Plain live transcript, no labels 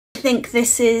think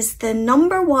this is the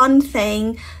number one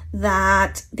thing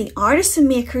that the artists and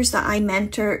makers that I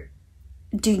mentor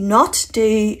do not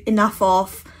do enough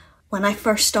of when I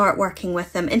first start working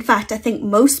with them. In fact, I think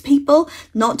most people,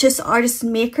 not just artists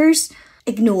and makers,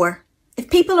 ignore. If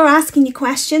people are asking you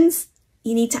questions,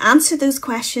 you need to answer those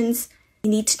questions. You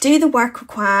need to do the work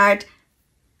required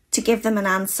to give them an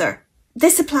answer.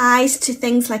 This applies to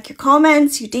things like your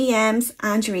comments, your DMs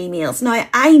and your emails. Now,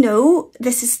 I know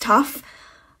this is tough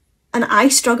and I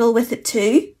struggle with it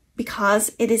too,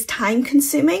 because it is time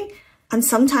consuming and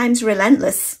sometimes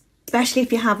relentless, especially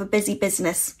if you have a busy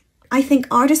business. I think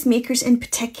artist makers in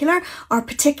particular are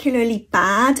particularly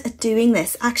bad at doing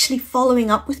this, actually following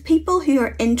up with people who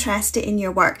are interested in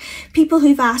your work, people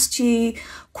who've asked you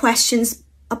questions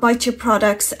about your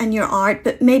products and your art,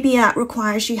 but maybe that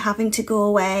requires you having to go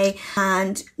away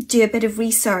and do a bit of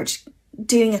research,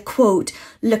 doing a quote,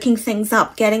 looking things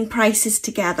up, getting prices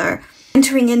together,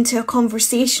 entering into a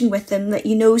conversation with them that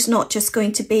you know is not just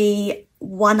going to be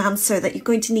one answer, that you're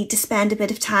going to need to spend a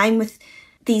bit of time with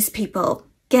these people,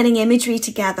 getting imagery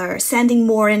together, sending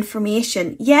more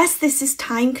information. Yes, this is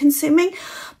time consuming,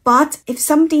 but if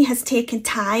somebody has taken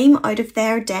time out of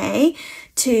their day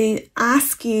to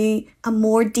ask you a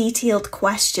more detailed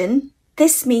question,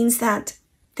 this means that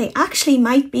they actually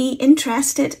might be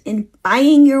interested in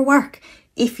buying your work.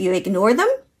 If you ignore them,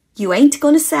 you ain't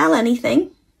going to sell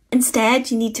anything.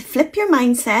 Instead, you need to flip your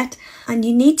mindset and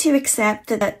you need to accept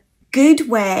that a good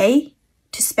way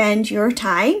to spend your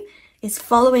time is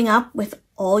following up with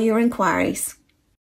all your inquiries.